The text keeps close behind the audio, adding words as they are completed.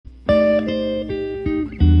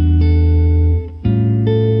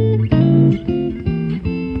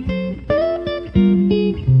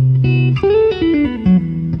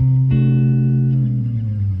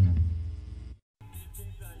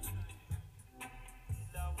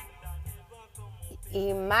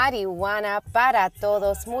y marihuana para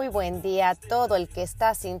todos. Muy buen día a todo el que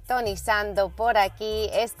está sintonizando por aquí.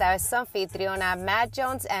 Esta es su anfitriona Matt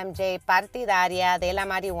Jones MJ, partidaria de la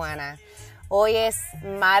marihuana. Hoy es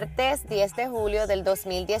martes 10 de julio del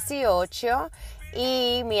 2018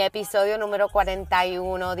 y mi episodio número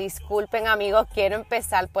 41. Disculpen amigos, quiero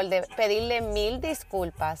empezar por pedirle 1000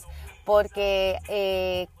 disculpas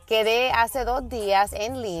porque quedé hace 2 días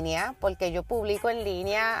en línea, porque yo publico en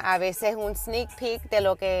línea a veces un sneak peek de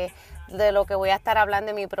lo que voy a estar hablando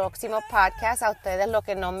en mi próximo podcast. A ustedes los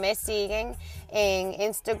que no me siguen en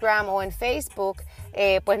Instagram o en Facebook,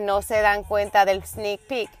 pues no se dan cuenta del sneak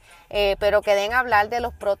peek, pero quedé en hablar de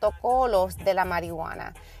los protocolos de la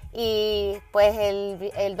marihuana. Y pues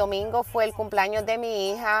el domingo fue el cumpleaños de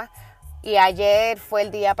mi hija. Y ayer fue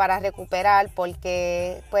el día para recuperar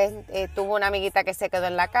porque pues tuvo una amiguita que se quedó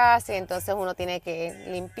en la casa y entonces uno tiene que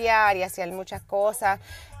limpiar y hacer muchas cosas.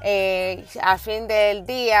 Al fin del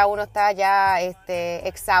día uno está ya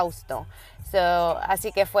exhausto.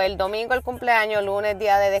 Así que fue el domingo el cumpleaños, lunes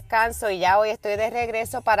día de descanso y ya hoy estoy de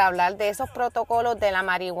regreso para hablar de esos protocolos de la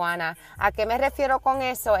marihuana. ¿A qué me refiero con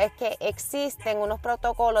eso? Es que existen unos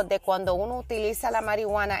protocolos de cuando uno utiliza la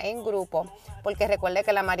marihuana en grupo, porque recuerde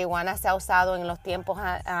que la marihuana se ha usado en los tiempos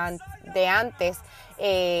de antes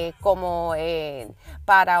como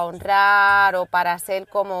para honrar o para hacer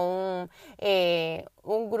como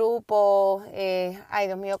un grupo. Ay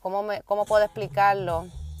Dios mío, ¿cómo puedo explicarlo?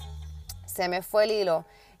 Se me fue el hilo.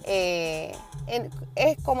 Es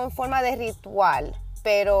como en forma de ritual,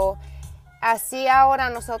 pero así ahora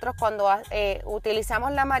nosotros cuando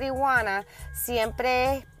utilizamos la marihuana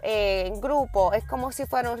siempre es en grupo, es como si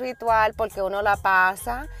fuera un ritual porque uno la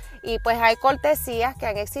pasa y pues hay cortesías que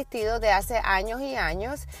han existido de hace años y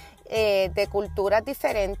años de culturas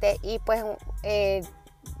diferentes y pues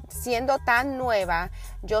siendo tan nueva,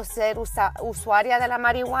 yo ser usuaria de la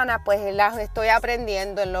marihuana, pues las estoy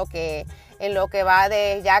aprendiendo en lo que va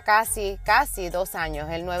de ya casi 2 años.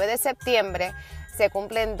 El 9 de septiembre se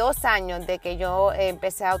cumplen 2 años de que yo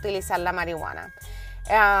empecé a utilizar la marihuana.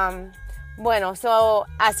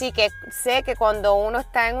 Así que sé que cuando uno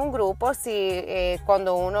está en un grupo,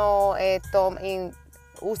 cuando uno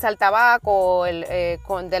usa el tabaco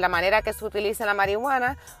de la manera que se utiliza la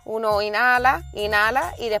marihuana, uno inhala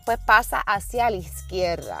y después pasa hacia la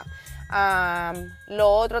izquierda.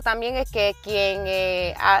 Lo otro también es que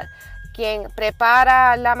quien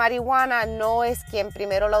prepara la marihuana no es quien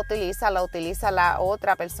primero la utiliza la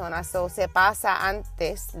otra persona. Se pasa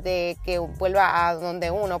antes de que vuelva a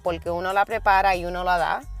donde uno, porque uno la prepara y uno la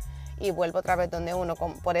da y vuelve otra vez donde uno,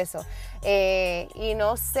 por eso. Y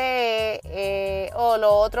no sé,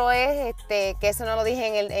 lo otro es, que eso no lo dije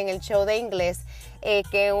en el show de inglés,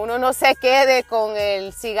 que uno no se quede con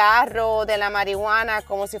el cigarro de la marihuana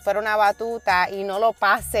como si fuera una batuta y no lo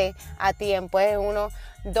pase a tiempo. Es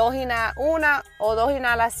una o dos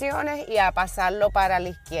inhalaciones y a pasarlo para la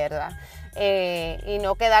izquierda. Y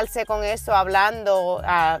no quedarse con eso hablando,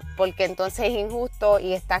 porque entonces es injusto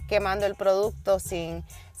y estás quemando el producto sin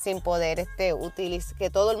poder utilizar, que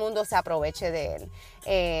todo el mundo se aproveche de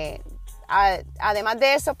él. Además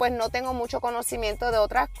de eso, pues no tengo mucho conocimiento de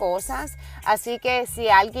otras cosas, así que si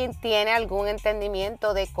alguien tiene algún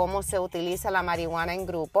entendimiento de cómo se utiliza la marihuana en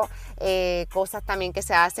grupo, cosas también que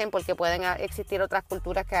se hacen, porque pueden existir otras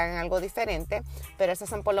culturas que hagan algo diferente, pero esas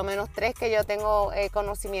son por lo menos 3 que yo tengo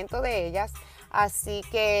conocimiento de ellas. Así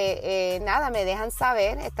que nada, me dejan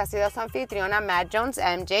saber. Esta ha sido su anfitriona Matt Jones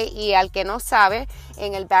MJ, y al que no sabe,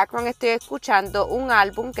 en el background estoy escuchando un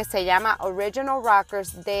álbum que se llama Original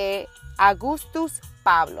Rockers de Augustus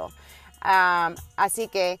Pablo. Así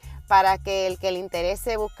que para que el que le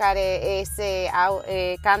interese buscar ese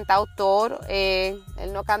cantautor, él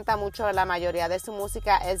no canta mucho, la mayoría de su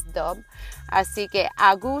música es dub. Así que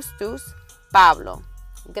Augustus Pablo.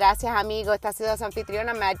 Gracias amigos, esta ha sido su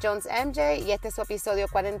anfitriona Matt Jones MJ y este es su episodio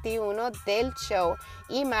 41 del show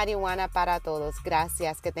y marihuana para todos.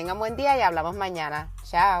 Gracias, que tengan buen día y hablamos mañana.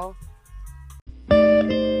 Chao.